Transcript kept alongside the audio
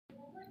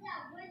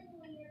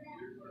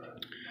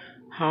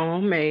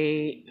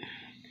Homemade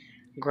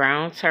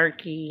ground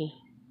turkey,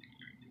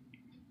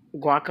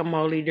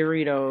 guacamole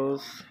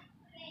Doritos.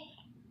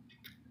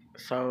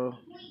 So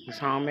it's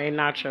homemade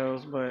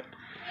nachos, but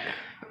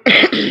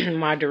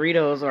my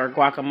Doritos are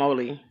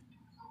guacamole,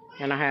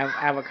 and I have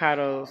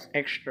avocados,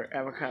 extra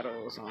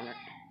avocados on it.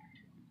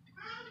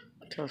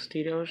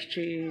 Tostitos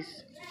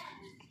cheese.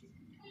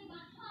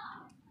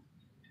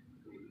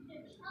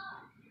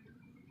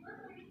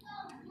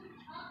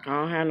 I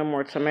don't have no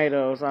more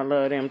tomatoes. I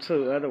love them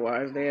too.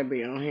 Otherwise, they'll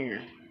be on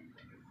here.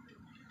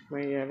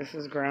 But yeah, this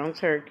is ground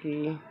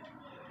turkey,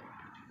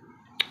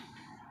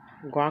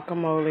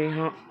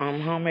 guacamole,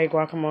 homemade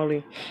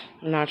guacamole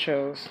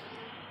nachos.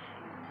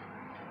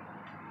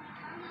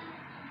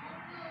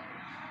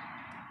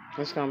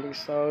 It's gonna be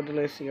so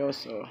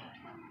delicioso.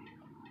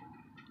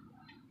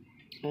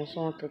 I just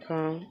want to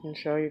come and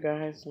show you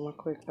guys my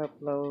quick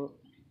upload.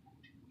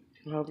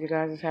 I hope you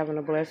guys is having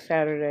a blessed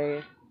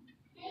Saturday.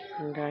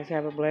 You guys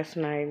have a blessed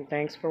night.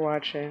 Thanks for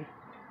watching.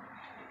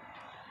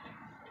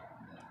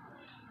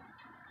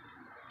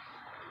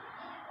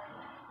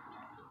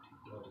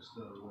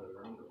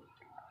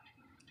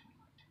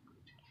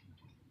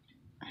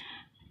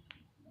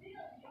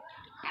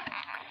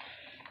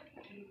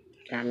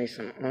 Got me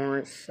some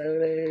orange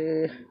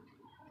soda.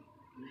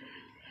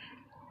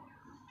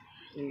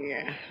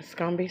 Yeah, it's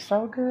gonna be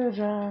so good,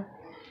 y'all.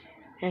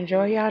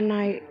 Enjoy y'all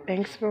night.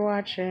 Thanks for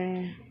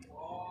watching.